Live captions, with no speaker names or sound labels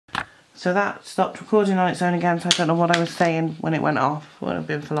So that stopped recording on its own again, so I don't know what I was saying when it went off. It won't have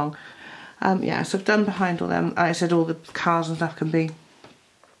been for long. Yeah, so I've done behind all them. Like I said, all the cars and stuff can be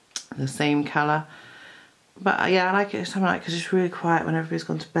the same colour. But yeah, I like it this time of night because it's really quiet when everybody's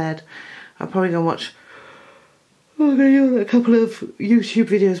gone to bed. I'll probably go and watch a couple of YouTube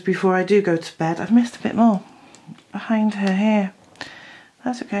videos before I do go to bed. I've missed a bit more behind her hair.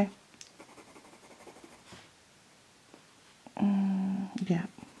 That's okay. Yeah.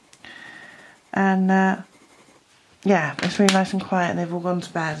 And yeah, it's really nice and quiet and they've all gone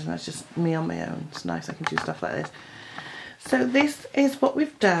to bed and it's just me on my own. It's nice, I can do stuff like this. So this is what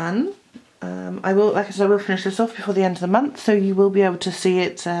we've done. I will, like I said, I will finish this off before the end of the month, so you will be able to see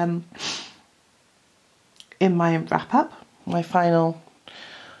it in my wrap up, my final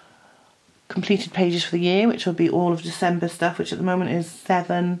completed pages for the year, which will be all of December stuff, which at the moment is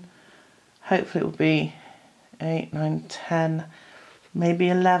 7. Hopefully it will be 8, 9, 10, maybe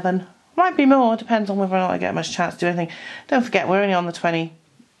 11. Might be more, depends on whether or not I get much chance to do anything. Don't forget, we're only on the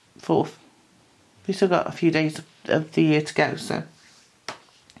 24th. We've still got a few days of the year to go, so.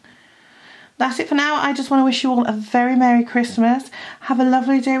 That's it for now. I just want to wish you all a very Merry Christmas. Have a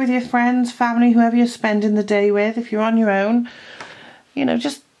lovely day with your friends, family, whoever you're spending the day with. If you're on your own, you know,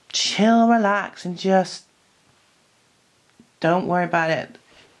 just chill, relax, and just don't worry about it.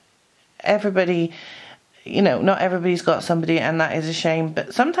 Everybody, you know, not everybody's got somebody, and that is a shame.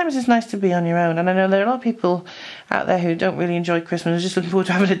 But sometimes it's nice to be on your own. And I know there are a lot of people out there who don't really enjoy Christmas. Are just looking forward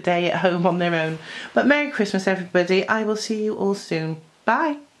to having a day at home on their own. But Merry Christmas, everybody. I will see you all soon.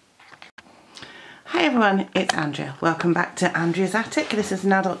 Bye. Hi everyone, it's Andrea. Welcome back to Andrea's Attic. This is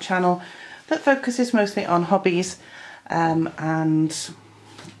an adult channel that focuses mostly on hobbies and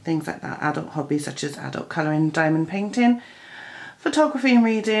things like that. Adult hobbies such as adult colouring, diamond painting, photography and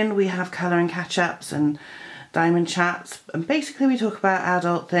reading. We have colouring catch-ups and diamond chats, and basically we talk about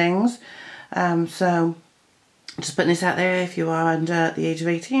adult things. So just putting this out there, if you are under the age of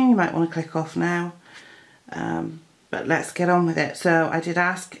 18 you might want to click off now. But let's get on with it. So I did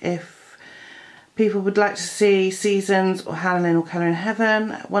ask if people would like to see Seasons or Hannah Lynn or Colour in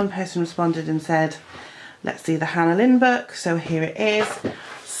Heaven. One person responded and said, let's see the Hannah Lynn book. So here it is.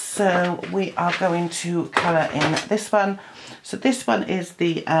 So we are going to colour in this one. So this one is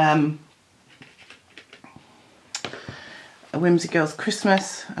the Whimsy Girls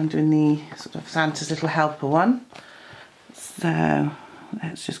Christmas. I'm doing the sort of Santa's Little Helper one. So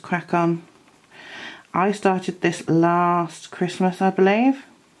let's just crack on. I started this last Christmas, I believe.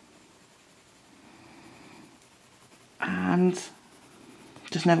 And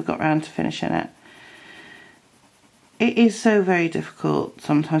just never got around to finishing it. It is so very difficult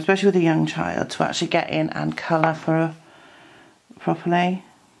sometimes, especially with a young child, to actually get in and colour for properly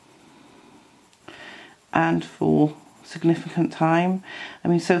and for significant time. I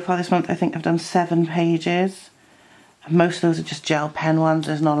mean, so far this month I think I've done 7 pages. Most of those are just gel pen ones.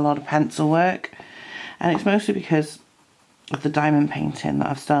 There's not a lot of pencil work, and it's mostly because of the diamond painting that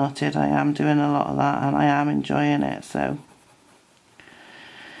I've started. I am doing a lot of that and I am enjoying it. So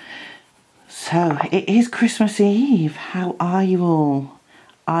it is Christmas Eve. How are you all?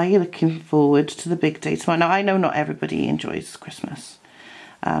 Are you looking forward to the big day tomorrow? Now I know not everybody enjoys Christmas,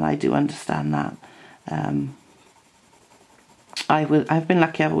 and I do understand that. I've been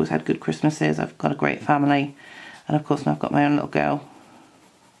lucky. I've always had good Christmases. I've got a great family, and of course now I've got my own little girl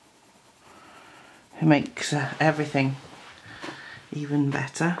who makes everything even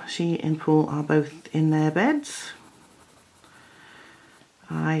better. She and Paul are both in their beds.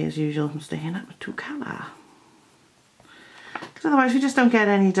 I, as usual, am staying up to colour. Because otherwise we just don't get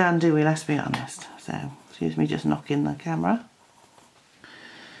any done, do we? Let's be honest. So, excuse me just knocking the camera.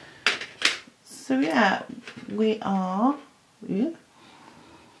 So yeah, we are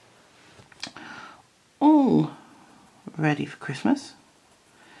all ready for Christmas.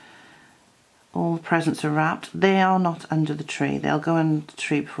 All the presents are wrapped. They are not under the tree. They'll go under the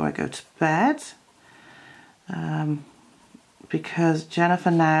tree before I go to bed. Because Jennifer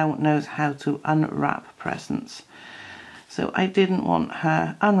now knows how to unwrap presents. So I didn't want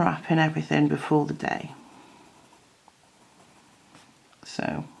her unwrapping everything before the day.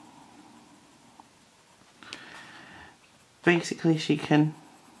 So basically she can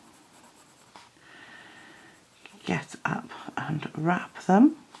get up and wrap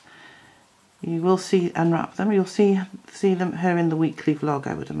them. You will see unwrap them. You'll see her in the weekly vlog,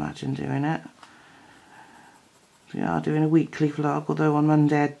 I would imagine, doing it. We are doing a weekly vlog, although on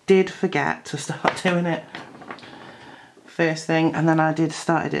Monday I did forget to start doing it first thing, and then I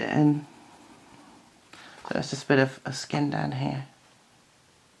started it in. So it's just a bit of a skin down here.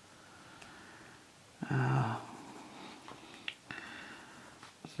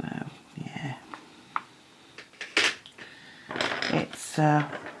 So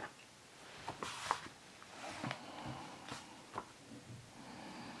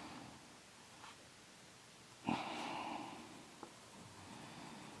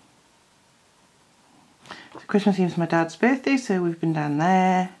Christmas Eve's my dad's birthday, so we've been down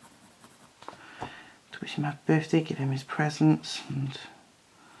there to wish him happy birthday, give him his presents and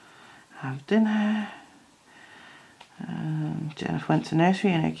have dinner. Jennifer went to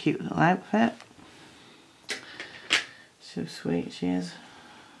nursery in her cute little outfit. So sweet she is.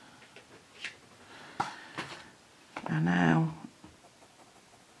 And now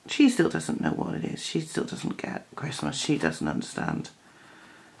she still doesn't know what it is. She still doesn't get Christmas. She doesn't understand.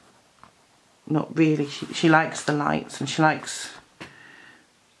 Not really. She likes the lights and she likes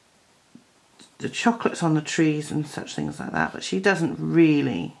the chocolates on the trees and such things like that, but she doesn't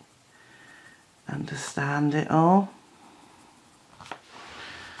really understand it all.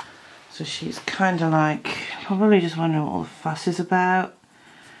 So she's kind of like probably just wondering what all the fuss is about.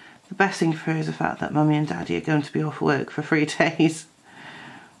 The best thing for her is the fact that Mummy and Daddy are going to be off work for 3 days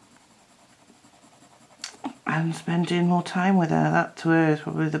and spending more time with her. That to her is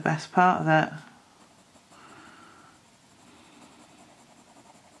probably the best part of it.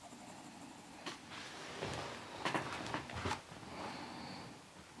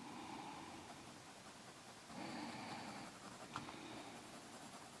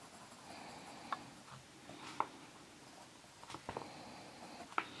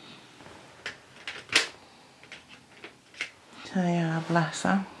 So yeah, bless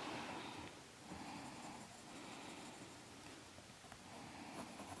her.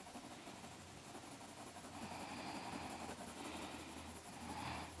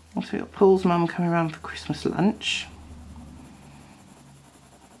 So we've got Paul's mum coming around for Christmas lunch.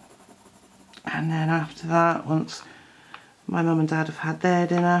 And then after that, once my mum and dad have had their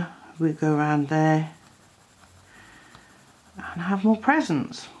dinner, we go around there and have more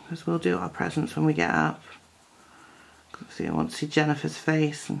presents, because we'll do our presents when we get up. Because I want to see Jennifer's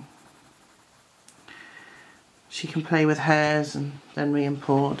face and she can play with hers, and then me and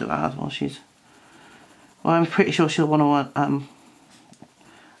Paul do ours while she's... Well, I'm pretty sure she'll want to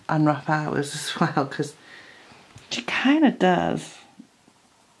unwrap ours as well, because she kind of does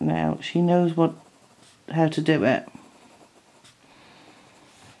now. She knows how to do it,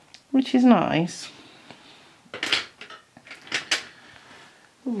 which is nice.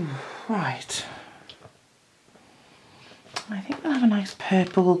 Ooh, right. I think we'll have a nice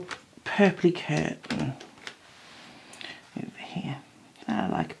purpley curtain over here. I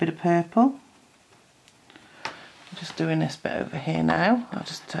like a bit of purple. I'm just doing this bit over here now. I'll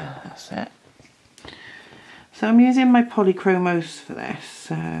just, that's it. So I'm using my polychromos for this.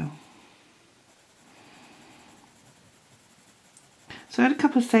 So I had a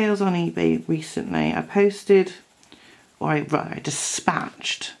couple of sales on eBay recently. I posted, or I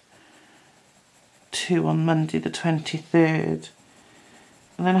dispatched 2 on Monday the 23rd.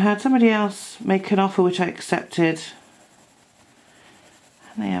 And then I had somebody else make an offer which I accepted.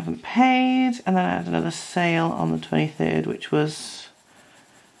 And they haven't paid. And then I had another sale on the 23rd, which was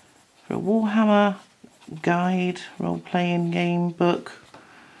for a Warhammer guide, role-playing game book.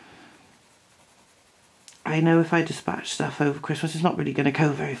 I know if I dispatch stuff over Christmas, it's not really going to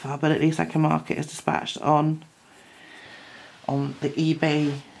go very far, but at least I can mark it as dispatched on the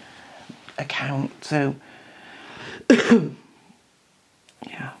eBay account. So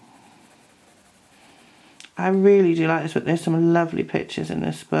yeah, I really do like this book. There's some lovely pictures in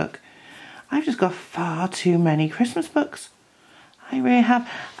this book. I've just got far too many Christmas books. I really have,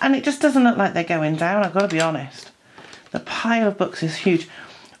 and it just doesn't look like they're going down. I've got to be honest. The pile of books is huge.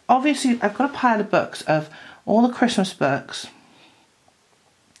 Obviously I've got a pile of books of all the Christmas books,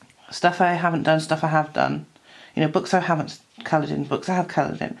 stuff I haven't done, stuff I have done, you know, books I haven't coloured in, books I have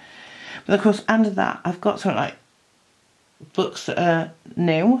coloured in. But of course, under that, I've got something like books that are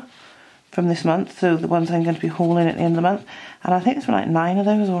new from this month, so the ones I'm going to be hauling at the end of the month. And I think there's like 9 of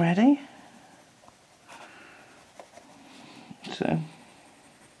those already. So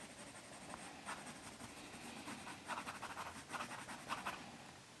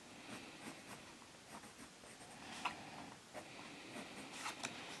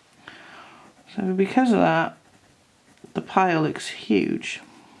because of that, the pile looks huge.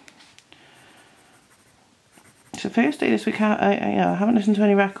 So first day this week, I haven't listened to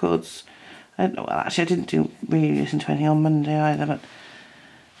any records. Well, actually I didn't really listen to any on Monday either, but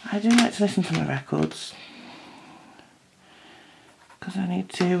I do like to listen to my records because I need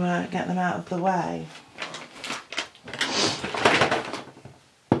to get them out of the way.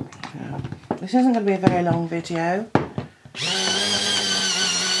 So, this isn't going to be a very long video.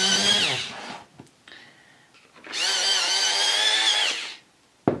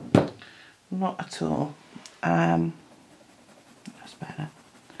 not at all. That's better.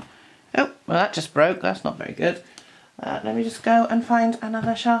 Oh, well that just broke, that's not very good. Let me just go and find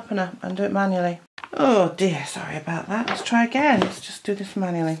another sharpener and do it manually. Oh dear, sorry about that. Let's try again. Let's just do this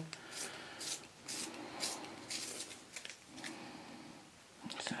manually.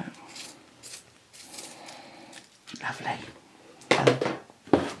 So, lovely.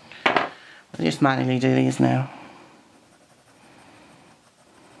 We'll just manually do these now.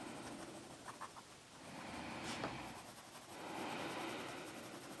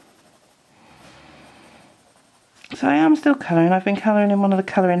 So I am still colouring. I've been colouring in one of the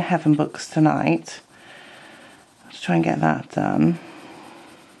Colour in Heaven books tonight. Let's try and get that done.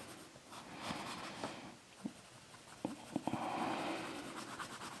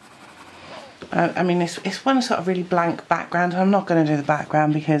 I mean, it's one sort of really blank background. I'm not going to do the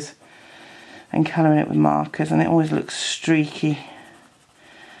background because I'm colouring it with markers and it always looks streaky.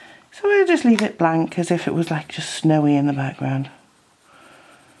 So I'll just leave it blank as if it was like just snowy in the background.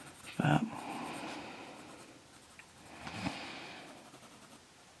 But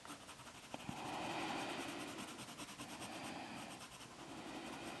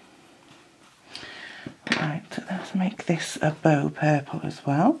right, let's make this a bow purple as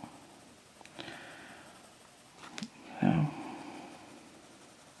well. So,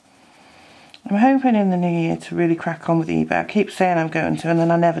 I'm hoping in the new year to really crack on with eBay. I keep saying I'm going to and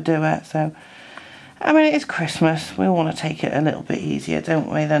then I never do it. So, I mean, it's Christmas. We want to take it a little bit easier,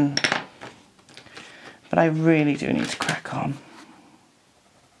 don't we, then? But I really do need to crack on.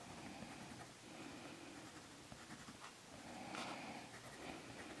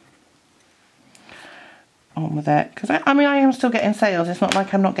 On with it, because I mean I am still getting sales. It's not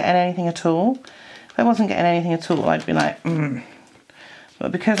like I'm not getting anything at all. If I wasn't getting anything at all, I'd be like,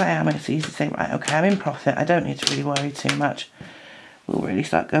 But because I am, it's easy to say, right, okay, I'm in profit. I don't need to really worry too much. We'll really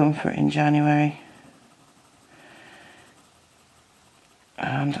start going for it in January,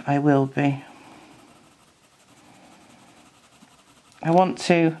 and I will be. I want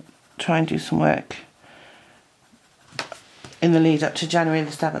to try and do some work in the lead up to January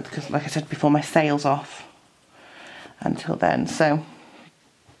the 7th, because like I said before, my sale's off until then, so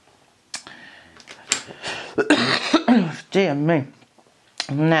dear me.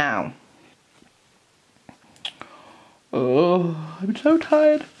 Now, oh, I'm so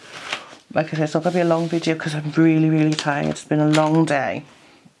tired. Like I said, it's not going to be a long video because I'm really tired. It's been a long day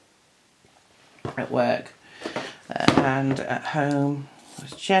at work and at home.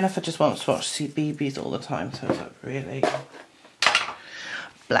 Jennifer just wants to watch CBeebies all the time, so it's like really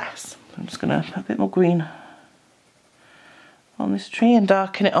bless. I'm just going to put a bit more green on this tree and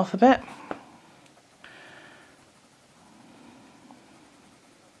darken it off a bit.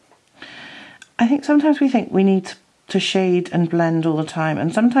 I think sometimes we think we need to shade and blend all the time,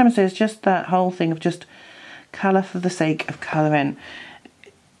 and sometimes there's just that whole thing of just colour for the sake of colouring.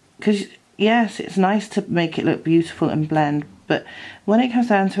 Because yes, it's nice to make it look beautiful and blend, but when it comes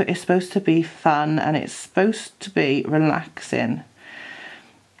down to it, it's supposed to be fun and it's supposed to be relaxing.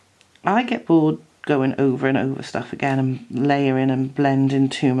 I get bored going over and over stuff again and layering and blending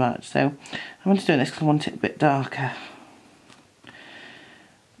too much, so I want to do this because I want it a bit darker.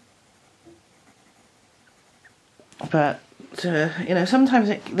 But you know, sometimes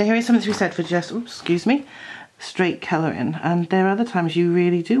there is something to be said for just, oops, excuse me, straight colouring, and there are other times you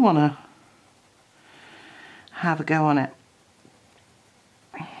really do want to have a go on it.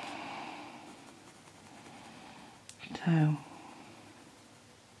 So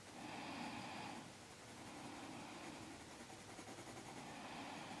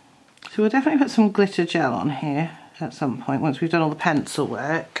we'll definitely put some glitter gel on here at some point once we've done all the pencil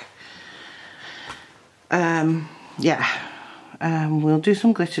work. We'll do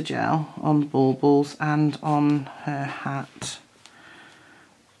some glitter gel on the baubles and on her hat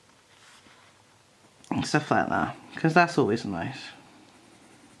and stuff like that, because that's always nice.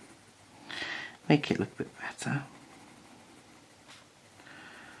 Make it look a bit better.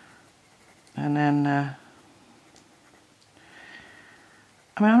 And then I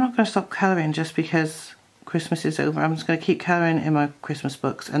mean, I'm not going to stop colouring just because Christmas is over. I'm just going to keep colouring in my Christmas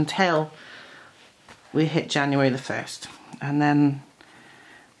books until we hit January the 1st. And then,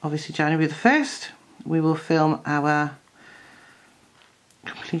 obviously January the 1st, we will film our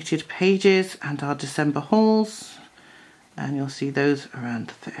completed pages and our December hauls. And you'll see those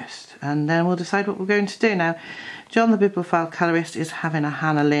around the 1st. And then we'll decide what we're going to do. Now, John the Bibliophile Colorist is having a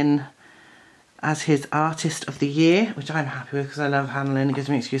Hannah Lynn as his Artist of the Year, which I'm happy with because I love Hannah Lynn. It gives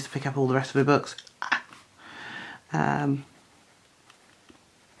me an excuse to pick up all the rest of her books.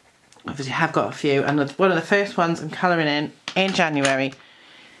 Obviously I have got a few, and one of the first ones I'm colouring in January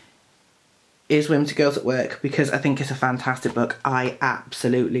is Whimsy Girls at Work, because I think it's a fantastic book. I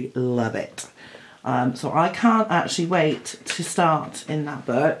absolutely love it. So I can't actually wait to start in that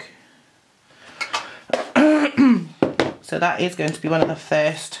book. So that is going to be one of the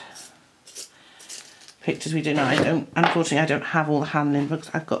first pictures we do now. Unfortunately, I don't have all the handling books.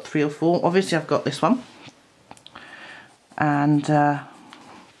 I've got 3 or 4. Obviously, I've got this one. And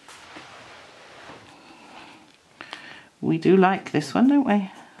we do like this one, don't we?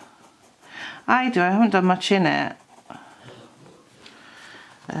 I do. I haven't done much in it.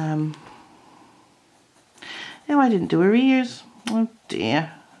 Oh, I didn't do her ears. Oh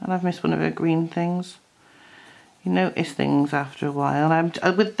dear. And I've missed one of her green things. You notice things after a while.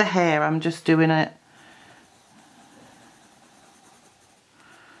 With the hair, I'm just doing it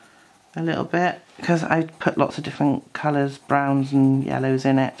a little bit, because I put lots of different colours, browns and yellows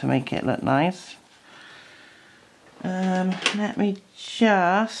in it to make it look nice. Let me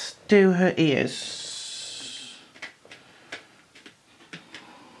just do her ears.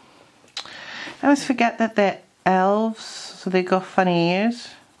 I always forget that they're elves, so they've got funny ears,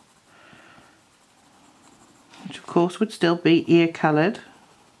 which of course would still be ear coloured.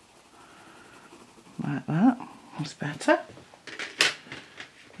 Like that. That's better.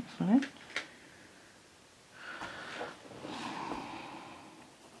 This one in.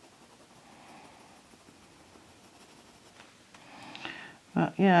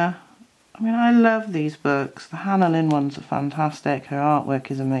 But yeah, I mean, I love these books. The Hannah Lynn ones are fantastic. Her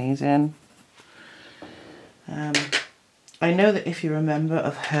artwork is amazing. I know that if you're a member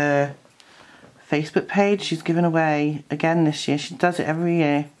of her Facebook page, she's given away, again this year, she does it every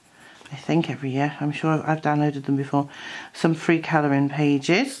year, I think every year, I'm sure I've downloaded them before, some free colouring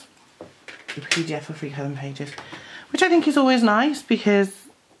pages, the PDF of free colouring pages, which I think is always nice, because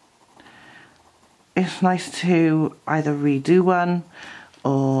it's nice to either redo one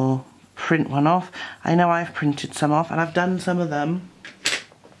or print one off. I know I've printed some off, and I've done some of them,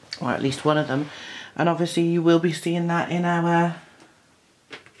 or at least one of them, and obviously you will be seeing that in our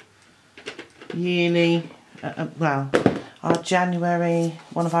yearly, well, our January,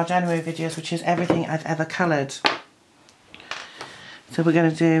 one of our January videos, which is everything I've ever coloured. So we're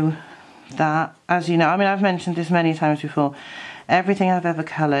going to do that. As you know, I mean, I've mentioned this many times before, everything I've ever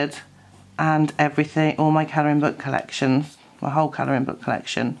coloured, and everything, all my colouring book collections, my whole colouring book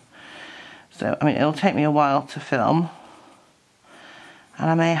collection. So, I mean, it'll take me a while to film, and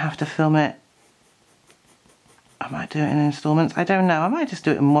I may have to film it, I might do it in installments, I don't know, I might just do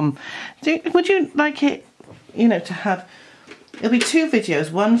it in one. Would you like it, you know, to have, it'll be 2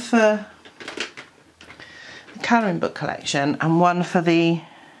 videos, one for the colouring book collection and one for the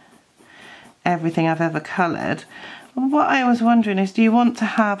everything I've ever coloured. What I was wondering is, do you want to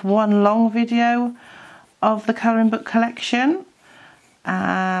have one long video of the colouring book collection,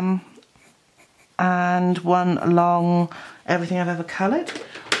 and one long everything I've ever coloured?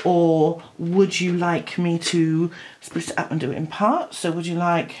 Or would you like me to split it up and do it in parts? So would you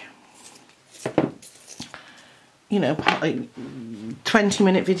like, you know, like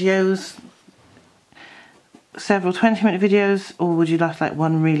 20-minute videos, several 20-minute videos, or would you like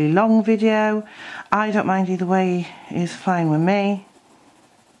one really long video? I don't mind, either way is fine with me.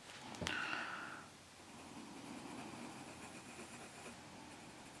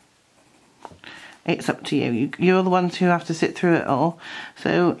 It's up to you. You're the ones who have to sit through it all.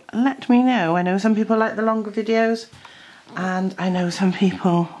 So let me know. I know some people like the longer videos, and I know some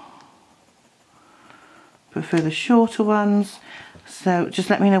people prefer the shorter ones. So just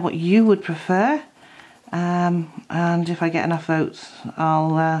let me know what you would prefer. And if I get enough votes,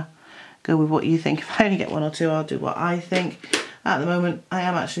 I'll go with what you think. If I only get 1 or 2, I'll do what I think. At the moment, I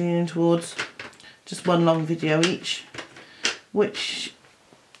am actually leaning towards just one long video each, which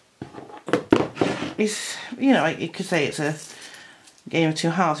is, you know, you could say it's a game of 2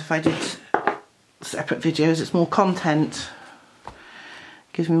 halves. If I did separate videos, it's more content,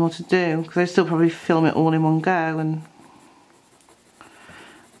 gives me more to do, because I still probably film it all in one go,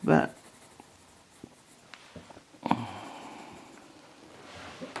 but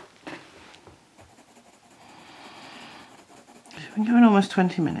we're going almost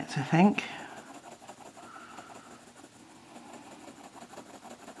 20 minutes, I think.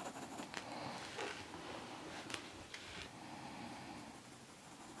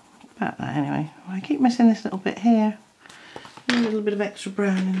 About that anyway. I keep missing this little bit here. A little bit of extra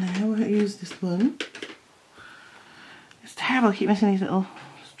brown in there. I won't use this one. It's terrible, I keep missing these little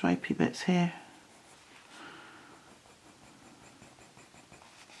stripy bits here.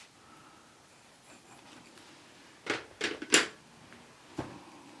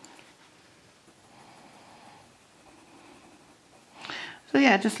 So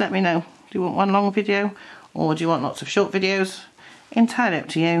yeah, just let me know Do you want one long video, or do you want lots of short videos? Entirely up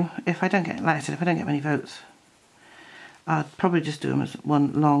to you. If I don't get, like I said, if I don't get many votes, I'd probably just do them as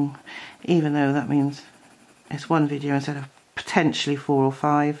one long, even though that means it's one video instead of potentially 4 or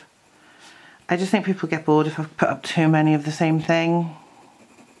 5. I just think people get bored if I put up too many of the same thing.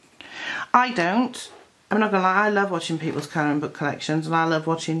 I don't. I'm not gonna lie, I love watching people's colouring book collections, and I love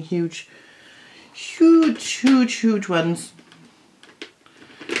watching huge ones.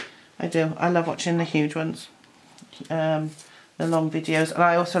 I do. I love watching the huge ones. The long videos, and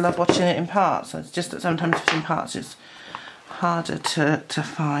I also love watching it in parts. It's just that sometimes if it's in parts it's harder to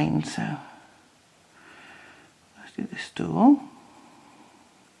find. So let's do this door.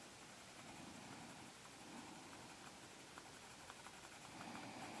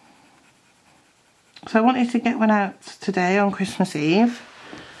 So I wanted to get one out today on Christmas Eve,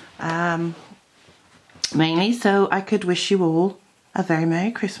 mainly so I could wish you all a very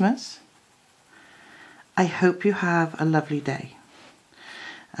Merry Christmas. I hope you have a lovely day.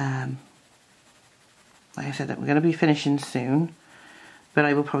 Like I said, we're going to be finishing soon, but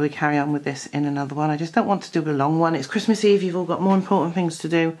I will probably carry on with this in another one. I just don't want to do a long one. It's Christmas Eve, you've all got more important things to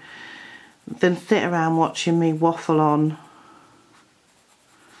do than sit around watching me waffle on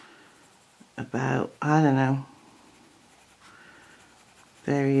about, I don't know,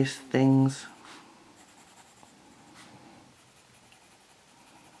 various things.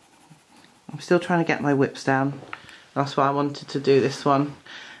 I'm still trying to get my whips down. That's why I wanted to do this one,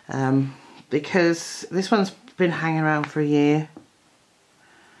 because this one's been hanging around for a year,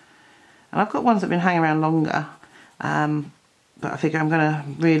 and I've got ones that have been hanging around longer, but I figure I'm going to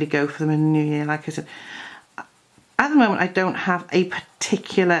really go for them in the new year. Like I said, at the moment I don't have a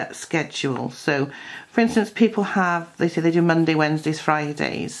particular schedule. So for instance, people have, they say they do Monday, Wednesdays,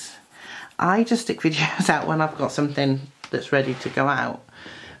 Fridays. I just stick videos out when I've got something that's ready to go out.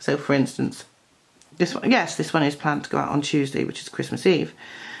 So for instance, this one, yes, this one is planned to go out on Tuesday, which is Christmas Eve.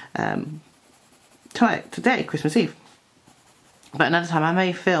 Today, Christmas Eve. But another time I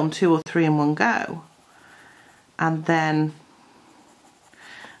may film 2 or 3 in one go, and then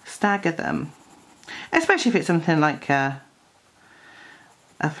stagger them. Especially if it's something like a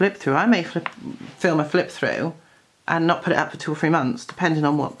flip through. I may film a flip through and not put it up for 2 or 3 months, depending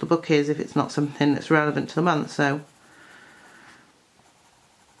on what the book is, if it's not something that's relevant to the month. So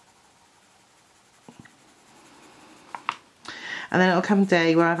and then it'll come a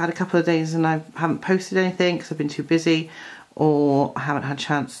day where I've had a couple of days and I haven't posted anything because I've been too busy, or I haven't had a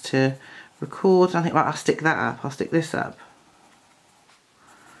chance to record. And I think, right, I'll stick that up, I'll stick this up.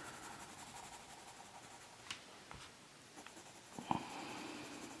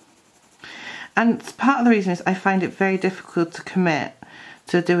 And part of the reason is I find it very difficult to commit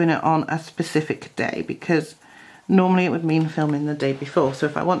to doing it on a specific day, because normally it would mean filming the day before. So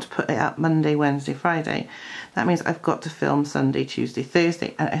if I want to put it up Monday, Wednesday, Friday, that means I've got to film Sunday, Tuesday,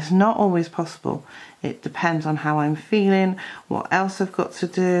 Thursday, and it's not always possible. It depends on how I'm feeling, what else I've got to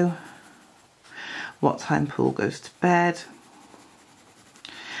do, what time Paul goes to bed,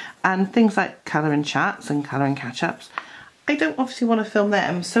 and things like colouring chats and colouring catch-ups. I don't obviously want to film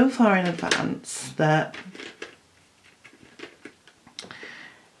them so far in advance that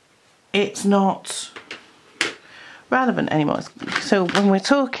it's not relevant anymore. So when we're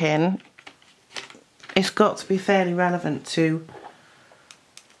talking, it's got to be fairly relevant to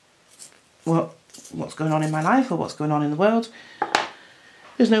what's going on in my life or what's going on in the world.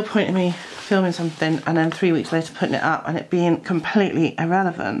 There's no point in me filming something and then 3 weeks later putting it up and it being completely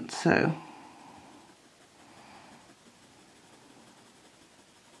irrelevant. So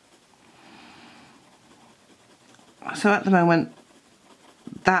at the moment,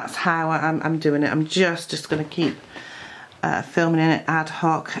 that's how I'm doing it. I'm just going to keep filming it ad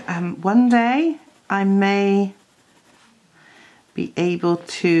hoc. One day I may be able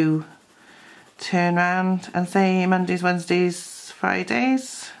to turn around and say Mondays, Wednesdays,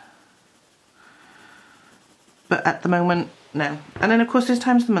 Fridays, but at the moment, no. And then of course there's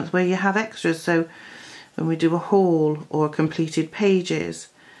times of the month where you have extras, so when we do a haul or completed pages,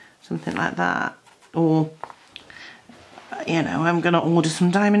 something like that, or you know, I'm going to order some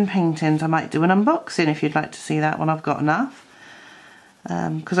diamond paintings. I might do an unboxing if you'd like to see that when I've got enough,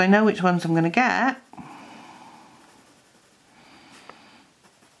 because I know which ones I'm going to get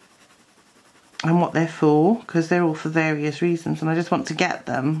and what they're for, because they're all for various reasons, and I just want to get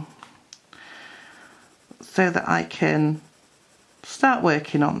them so that I can start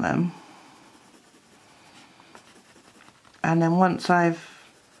working on them, and then once I've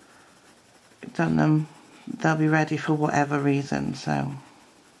done them, they'll be ready for whatever reason. So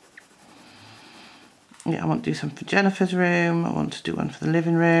yeah, I want to do some for Jennifer's room, I want to do one for the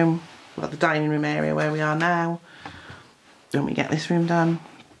living room, well, the dining room area where we are now, when we get this room done.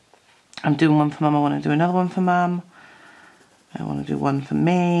 I'm doing one for Mum, I want to do another one for Mum. I want to do one for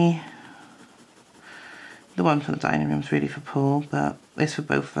me. The one for the dining room is really for Paul, but it's for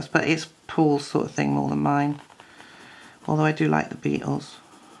both of us. But it's Paul's sort of thing more than mine. Although I do like the Beatles.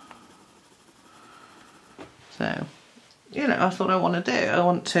 So, you know, that's what I want to do. I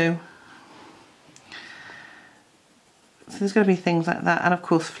want to... So there's going to be things like that. And of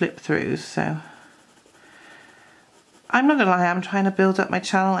course flip throughs, so... I'm not going to lie, I'm trying to build up my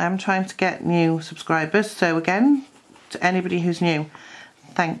channel. I'm trying to get new subscribers. So again, to anybody who's new,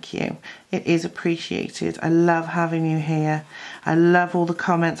 thank you. It is appreciated. I love having you here. I love all the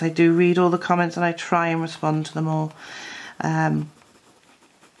comments. I do read all the comments and I try and respond to them all.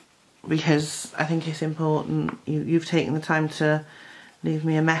 Because I think it's important. You've taken the time to leave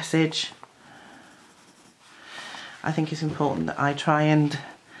me a message. I think it's important that I try and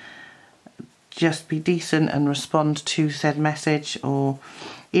just be decent and respond to said message, or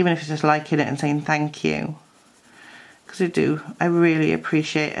even if it's just liking it and saying thank you. Because I really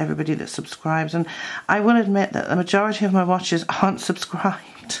appreciate everybody that subscribes, and I will admit that the majority of my watchers aren't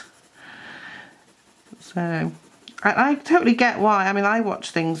subscribed. So I totally get why. I mean, I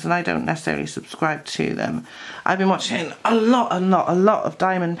watch things and I don't necessarily subscribe to them. I've been watching a lot of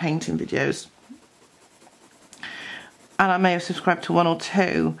diamond painting videos, and I may have subscribed to one or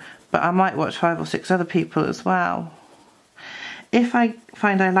two, but I might watch 5 or 6 other people as well. If I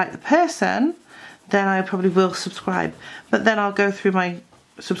find I like the person, then I probably will subscribe. But then I'll go through my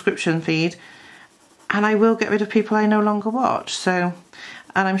subscription feed and I will get rid of people I no longer watch. So,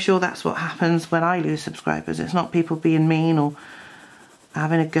 and I'm sure that's what happens when I lose subscribers. It's not people being mean or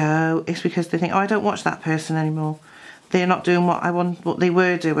having a go. It's because they think, oh, I don't watch that person anymore. They're not doing what they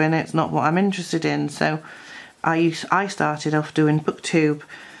were doing. It's not what I'm interested in. So I started off doing BookTube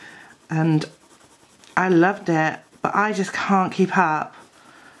and I loved it, but I just can't keep up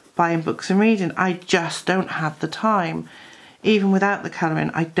buying books and reading. I just don't have the time. Even without the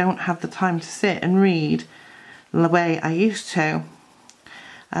colouring, I don't have the time to sit and read the way I used to.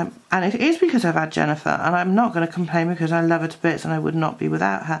 And it is because I've had Jennifer, and I'm not going to complain because I love her to bits and I would not be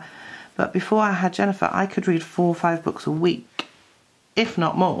without her. But before I had Jennifer, I could read 4 or 5 books a week, if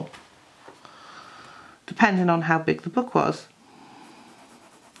not more, depending on how big the book was.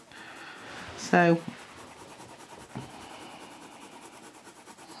 So,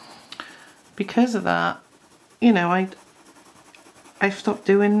 because of that, you know, I've stopped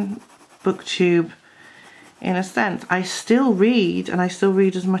doing BookTube in a sense. I still read, and I still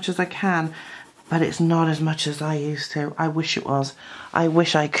read as much as I can, but it's not as much as I used to. I wish it was. I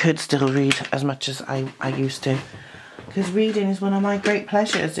wish I could still read as much as I used to. Because reading is one of my great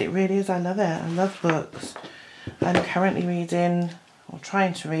pleasures. It really is. I love it. I love books. I'm currently reading, or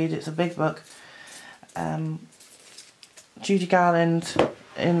trying to read, it's a big book, Judy Garland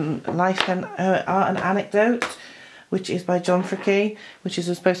in Life and Art and Anecdote, which is by John Fricke, which is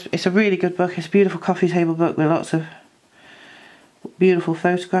it's a really good book. It's a beautiful coffee table book with lots of beautiful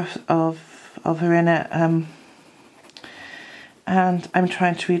photographs of her in it. And I'm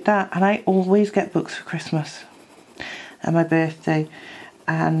trying to read that, and I always get books for Christmas and my birthday,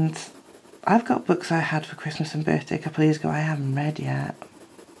 and I've got books I had for Christmas and birthday a couple of years ago I haven't read yet.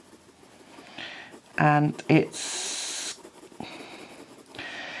 And it's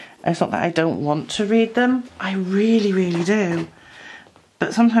not that I don't want to read them. I really, really do.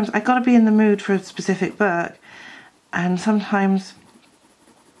 But sometimes I've got to be in the mood for a specific book. And sometimes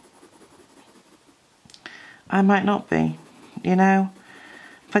I might not be, you know.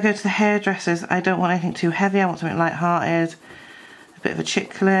 If I go to the hairdressers, I don't want anything too heavy. I want something light-hearted, a bit of a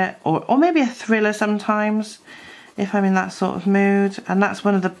chick lit, or maybe a thriller sometimes, if I'm in that sort of mood. And that's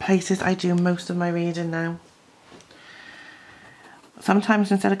one of the places I do most of my reading now.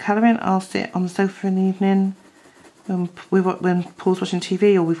 Sometimes instead of colouring, I'll sit on the sofa in the evening when Paul's watching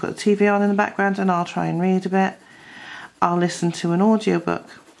TV, or we've got the TV on in the background, and I'll try and read a bit. I'll listen to an audiobook.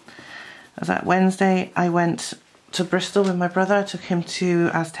 As that Wednesday, I went to Bristol with my brother. I took him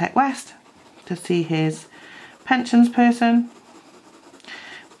to Aztec West to see his pensions person.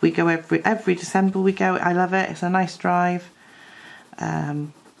 We go every December we go. I love it. It's a nice drive.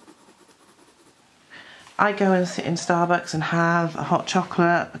 I go and sit in Starbucks and have a hot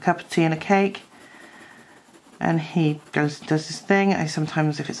chocolate, a cup of tea and a cake. And he goes and does his thing. I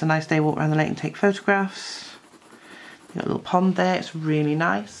sometimes, if it's a nice day, walk around the lake and take photographs. We've got a little pond there. It's really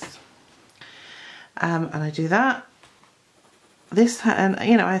nice. And I do that. this, and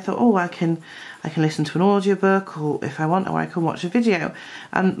you know, I thought, oh, I can listen to an audiobook, or if I want, or I can watch a video.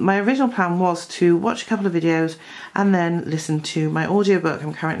 And my original plan was to watch a couple of videos and then listen to my audiobook.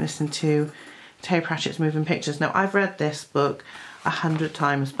 I'm currently listening to Terry Pratchett's Moving Pictures. Now, I've read this book 100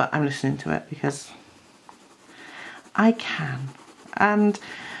 times, but I'm listening to it because I can, and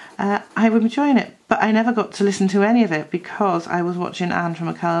I'm enjoying it. But I never got to listen to any of it because I was watching Anne from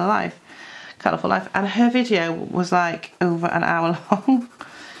A Colourful Life, and her video was like over an hour long.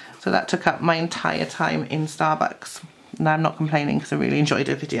 So that took up my entire time in Starbucks. And I'm not complaining because I really enjoyed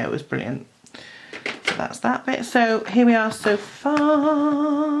her video. It was brilliant. So that's that bit. So here we are so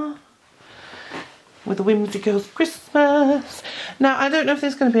far with the Whimsy Girls Christmas. Now, I don't know if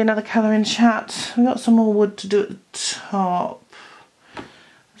there's going to be another colouring chat. We've got some more wood to do at the top.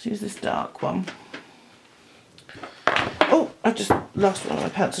 Let's use this dark one. Oh, I've just lost one of my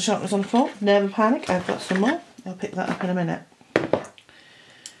pencil sharpeners on the floor. Never panic, I've got some more. I'll pick that up in a minute.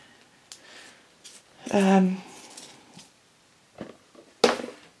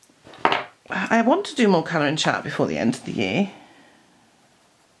 I want to do more colouring chat before the end of the year,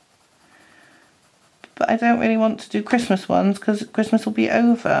 but I don't really want to do Christmas ones because Christmas will be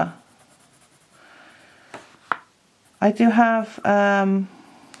over. I do have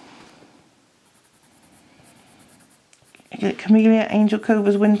Camellia Angel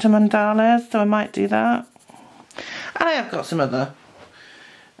Cobra's Winter Mandalas, so I might do that. And I have got some other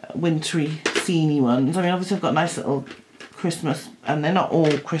wintry sceney ones. I mean, obviously I've got nice little Christmas, and they're not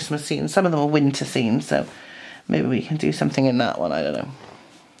all Christmas scenes, some of them are winter scenes, so maybe we can do something in that one, I don't know.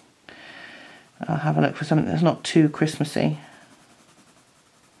 I'll have a look for something that's not too Christmassy.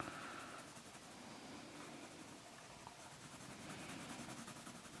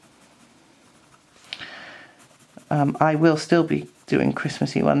 I will still be doing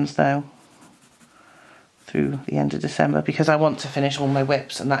Christmassy ones though through the end of December, because I want to finish all my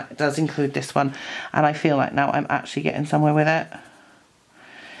whips, and that does include this one, and I feel like now I'm actually getting somewhere with it.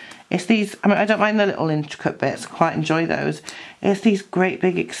 It's these, I mean, I don't mind the little intricate bits, I quite enjoy those. It's these great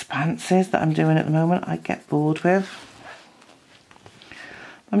big expanses that I'm doing at the moment I get bored with.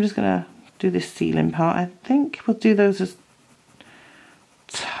 I'm just going to do this ceiling part. I think we'll do those as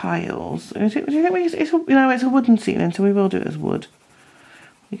tiles. Do you think it's, you know, it's a wooden ceiling, so we will do it as wood.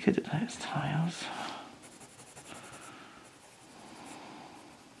 We could do it as tiles.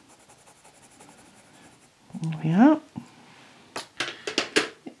 There we are.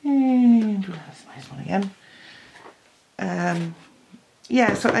 And this nice one again.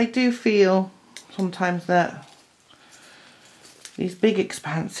 Yeah, so I do feel sometimes that these big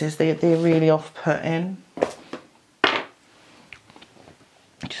expanses, they're really off-putting.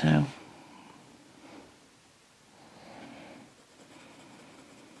 So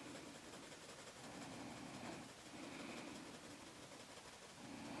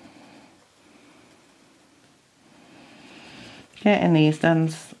getting these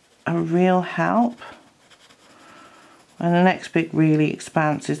done's a real help. And the next big really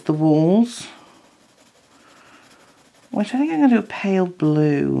expanse is the walls, which I think I'm going to do a pale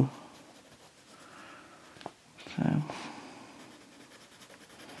blue. So,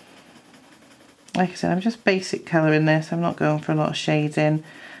 like I said, I'm just basic colouring this. I'm not going for a lot of shading.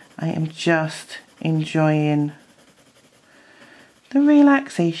 I am just enjoying the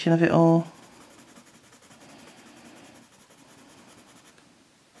relaxation of it all.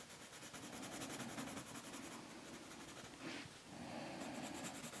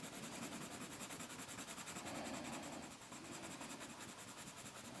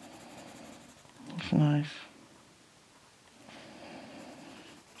 That's nice.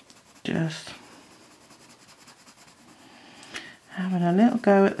 Just having a little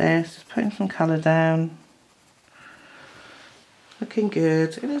go at this, just putting some colour down. Looking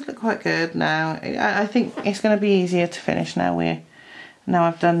good. It does look quite good now. I think it's going to be easier to finish now. Now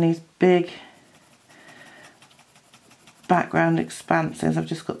I've done these big background expanses. I've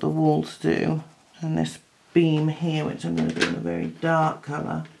just got the wall to do, and this beam here, which I'm going to do in a very dark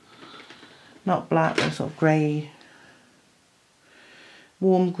colour, not black, but sort of grey,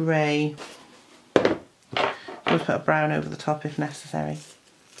 warm grey. I'll put a brown over the top if necessary.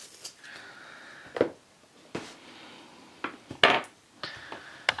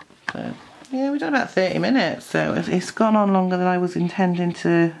 So yeah, we've done about 30 minutes, so it's gone on longer than I was intending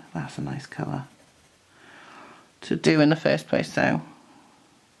to. That's a nice colour to do in the first place, so.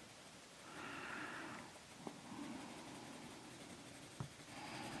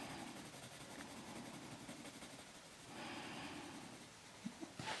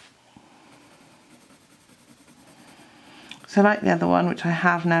 So like the other one, which I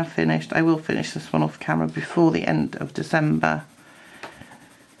have now finished, I will finish this one off camera before the end of December.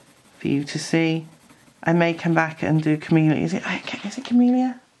 for you to see. I may come back and do Camellia. Is it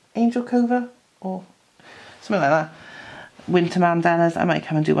Camellia? Angel Cover? Or something like that. Winter Mandelas. I might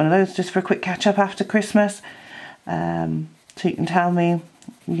come and do one of those just for a quick catch up after Christmas. So you can tell me,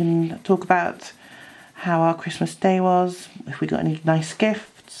 you can talk about how our Christmas day was, if we got any nice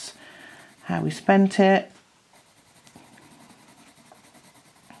gifts, how we spent it,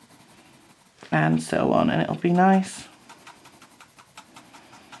 and so on, and it'll be nice.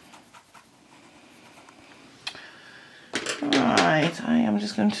 Right, I am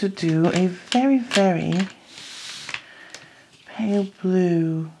just going to do a very, very pale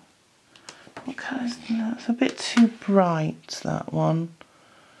blue. What colour is that? It's a bit too bright, that one.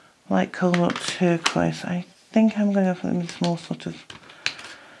 Light coal turquoise. I think I'm going to go for this more sort of,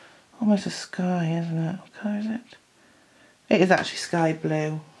 almost a sky, isn't it? What colour is it? It is actually sky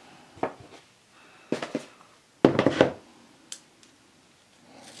blue.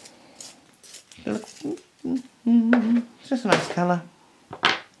 It's just a nice colour.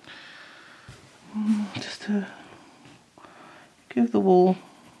 Just to give the wall.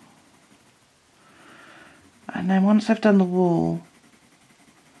 And then once I've done the wall,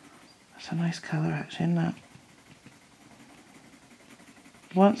 that's a nice colour actually, isn't that?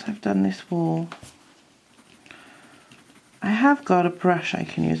 Once I've done this wall, I have got a brush I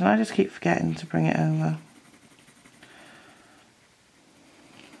can use, and I just keep forgetting to bring it over.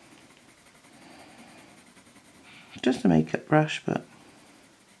 Just a makeup brush, but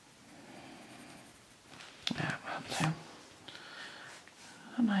yeah, so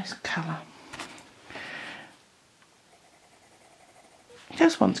a nice colour.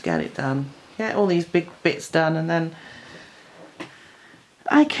 Just want to get it done, get all these big bits done, and then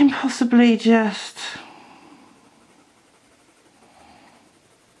I can possibly just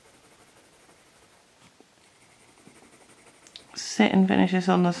sit and finish this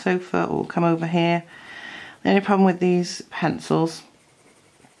on the sofa or come over here. The only problem with these pencils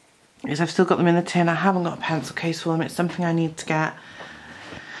is I've still got them in the tin. I haven't got a pencil case for them. It's something I need to get.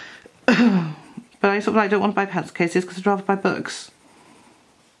 But I sort of like don't want to buy pencil cases because I'd rather buy books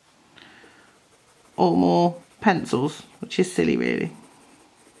or more pencils, which is silly really.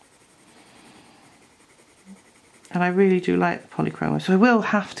 And I really do like the polychroma, so I will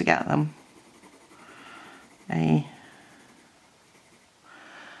have to get them a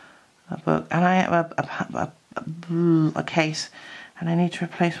book. And I have a case, and I need to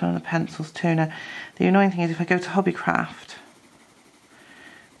replace one of the pencils too. Now, the annoying thing is if I go to Hobbycraft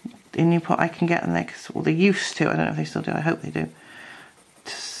in Newport, I can get them there, because, well, they used to, I don't know if they still do, I hope they do,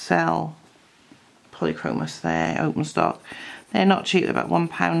 to sell polychroma, so they're open stock. They're not cheap, they're about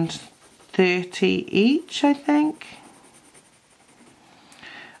 £1.30 each, I think.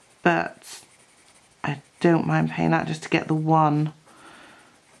 But I don't mind paying that just to get the one.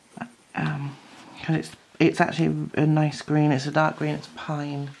 Because it's actually a nice green, it's a dark green, it's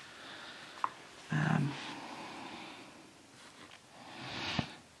pine.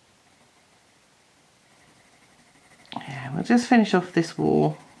 Yeah, we'll just finish off this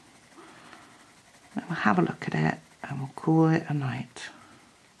wall. And we'll have a look at it and we'll call it a night.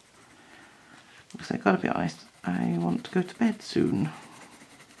 Because I've got to be honest, I want to go to bed soon.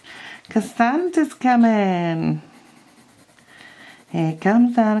 Because Santa's coming. Here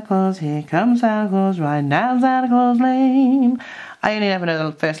comes Santa Claus, here comes Santa Claus, right now Santa Claus Lane. I only ever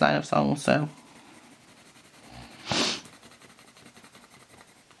know the first line of songs, so.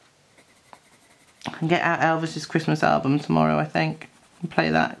 I can get out Elvis's Christmas album tomorrow, I think, and play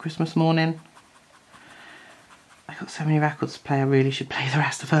that Christmas morning. I've got so many records to play, I really should play the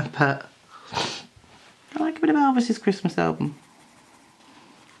rest of them, but I like a bit of Elvis's Christmas album.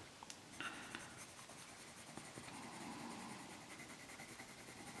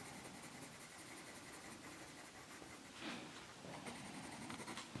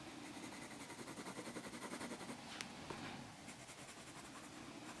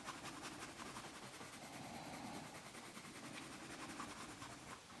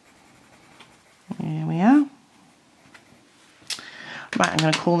 Here we are. Right, I'm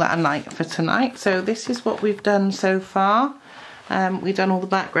going to call that a night for tonight. So this is what we've done so far. We've done all the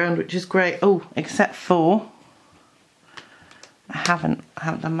background, which is great. Oh, except for I haven't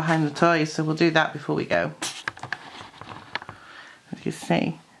done behind the toys, so we'll do that before we go. As you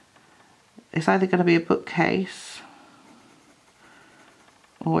see, it's either going to be a bookcase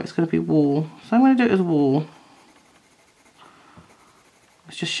or it's going to be wall. So I'm going to do it as a wall.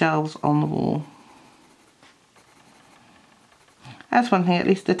 It's just shelves on the wall. That's one thing, at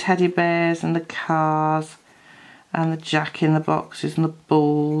least the teddy bears and the cars and the Jack in the boxes and the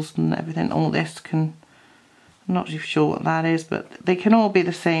balls and everything, all this can, I'm not really sure what that is, but they can all be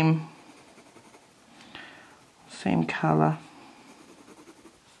the same same colour,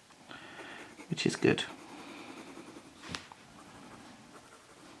 which is good.